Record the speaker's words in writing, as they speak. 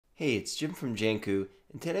Hey, it's Jim from Janku,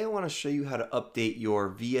 and today I want to show you how to update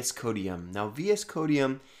your VSCodium. Now,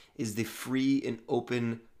 VSCodium is the free and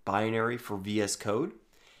open binary for VS Code.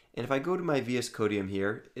 And if I go to my VSCodium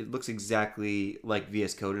here, it looks exactly like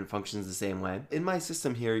VS Code and functions the same way. In my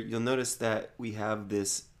system here, you'll notice that we have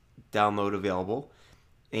this download available,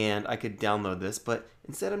 and I could download this, but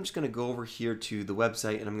instead I'm just going to go over here to the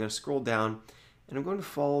website, and I'm going to scroll down, and I'm going to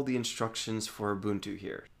follow the instructions for Ubuntu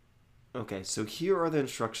here. Okay, so here are the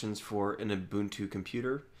instructions for an Ubuntu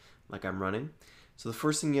computer, like I'm running. So the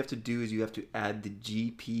first thing you have to do is you have to add the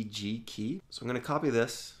GPG key. So I'm going to copy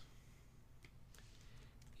this,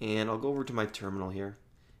 and I'll go over to my terminal here,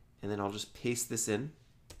 and then I'll just paste this in.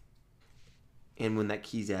 And when that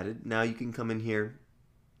key's added, now you can come in here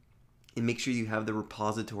and make sure you have the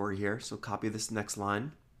repository here. So copy this next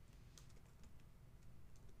line.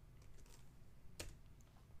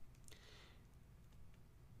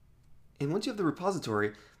 And once you have the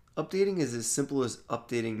repository, updating is as simple as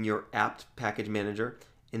updating your apt package manager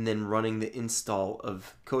and then running the install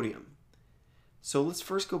of Codium. So let's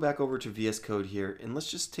first go back over to VS Code here, and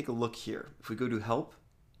let's just take a look here. If we go to Help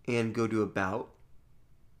and go to About,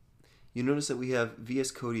 you notice that we have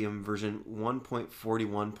VSCodium version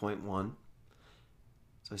 1.41.1.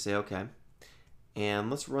 So I say OK.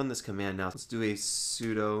 And let's run this command now. Let's do a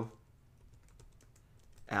sudo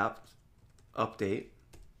apt update.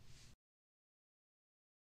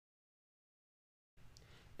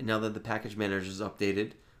 And now that the package manager is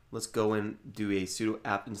updated, let's go and do a sudo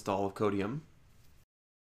apt install of Codium.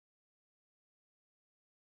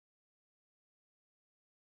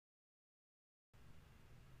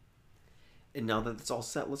 And now that it's all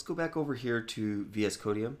set, let's go back over here to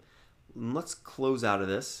VSCodium. And let's close out of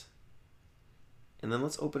this. And then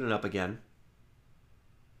let's open it up again.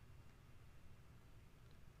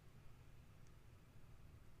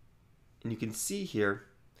 And you can see here,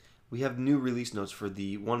 we have new release notes for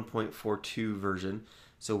the 1.42 version.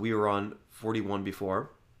 So we were on 41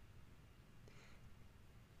 before.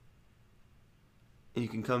 And you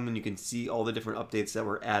can come and you can see all the different updates that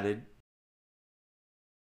were added.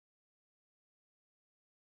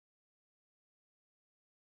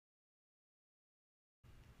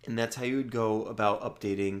 And that's how you would go about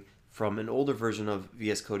updating from an older version of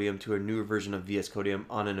VSCodium to a newer version of VSCodium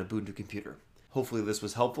on an Ubuntu computer. Hopefully this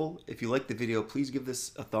was helpful. If you liked the video, please give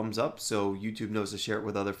this a thumbs up so YouTube knows to share it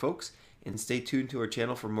with other folks. And stay tuned to our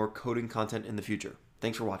channel for more coding content in the future.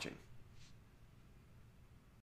 Thanks for watching.